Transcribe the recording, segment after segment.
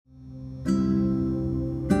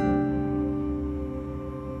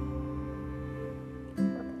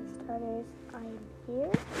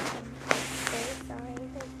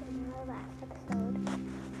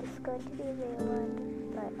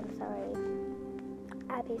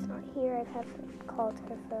Abby's not here. I haven't called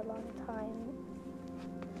her for a long time.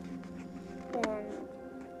 And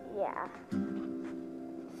yeah.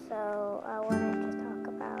 So I wanted to talk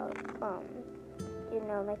about,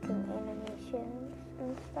 making animations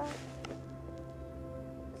and stuff.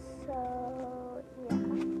 So yeah.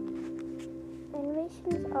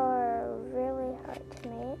 Animations are really hard to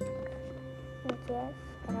make. And yes,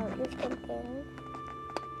 I know what you're thinking.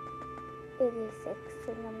 It is 6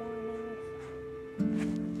 in the morning.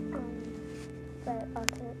 But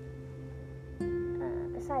also,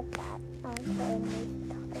 besides that, on the animation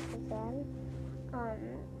topic again,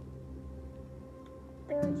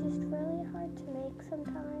 they're just really hard to make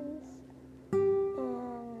sometimes,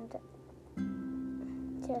 and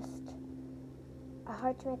just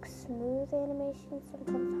hard to make smooth animations,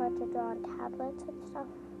 sometimes hard to draw on tablets and stuff,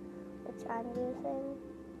 which I'm using,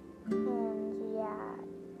 and yeah,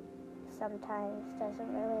 sometimes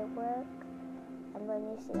doesn't really work. And when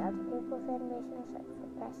you see other people's animations, like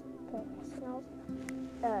professionals,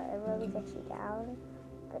 it really gets you down.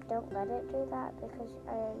 But don't let it do that, because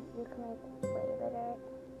you can make way better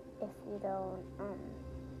if you don't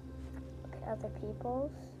look at other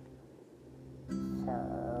people's. So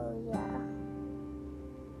yeah.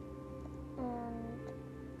 And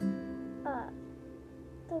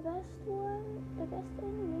the best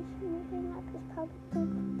animation moving app is probably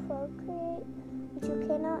Procreate, but you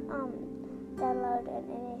cannot download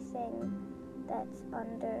anything that's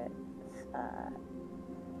under,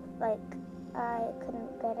 I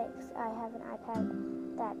couldn't get it because I have an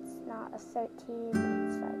iPad that's not a 13,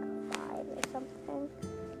 it's like a 5 or something,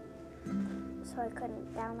 so I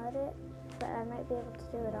couldn't download it, but I might be able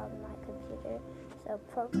to do it on my computer. So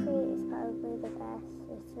Procreate is probably the best.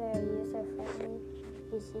 It's very user-friendly,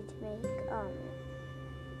 easy to make,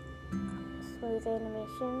 smooth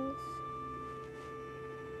animations.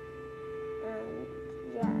 And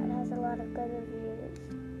yeah, it has a lot of good reviews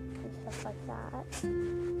and stuff like that.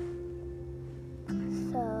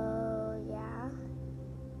 So yeah.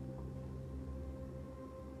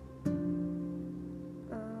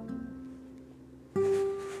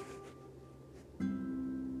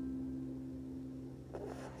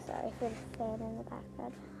 Sorry for the fan in the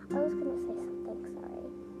background. I was gonna say something, sorry.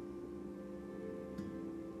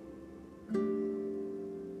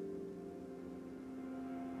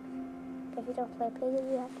 If you don't play Piggy,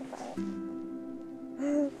 you have to buy it.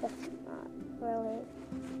 That's not really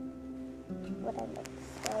what I meant to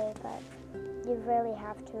say, but you really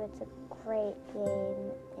have to. It's a great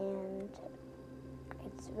game, and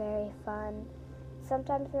it's very fun.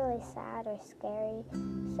 Sometimes really sad or scary,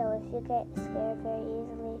 so if you get scared very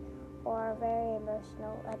easily or very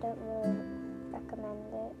emotional, I don't really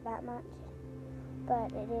recommend it that much,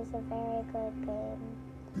 but it is a very good game.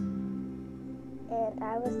 And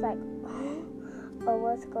I was like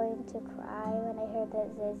almost going to cry when I heard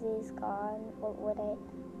that Zizzy's gone, or when I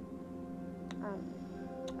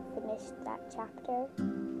finished that chapter,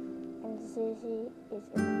 and Zizzy is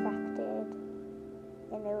infected.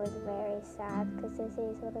 And it was very sad because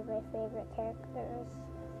Zizzy is one of my favorite characters.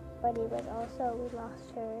 But we lost her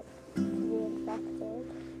to be infected.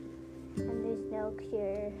 And there's no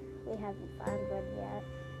cure. We haven't found one yet.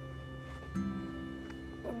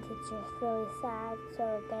 And it's just really sad. So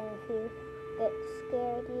again, if you get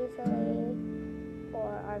scared easily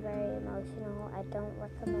or are very emotional, I don't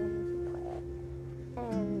recommend you play it.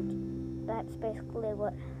 And that's basically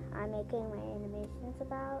what I'm making my animations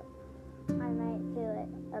about. I might do it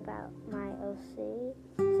about my OC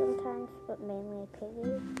sometimes, but mainly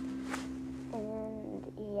Piggy. And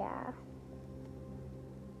yeah.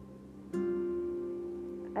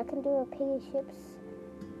 I can do a Piggy Ships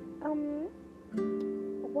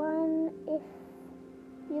one if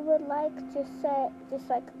you would like, just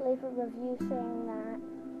leave a review saying that.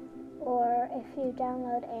 Or if you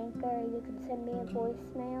download Anchor, you can send me a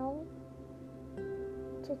voicemail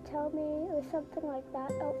to tell me, or something like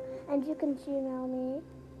that. Oh, and you can Gmail me.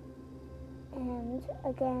 And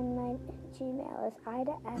again, my Gmail is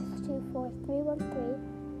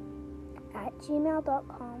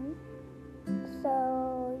idas24313@gmail.com. So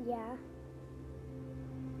yeah.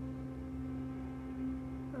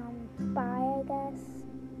 Bye, I guess.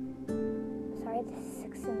 Sorry, this is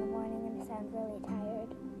 6 in the morning and I sound really tired.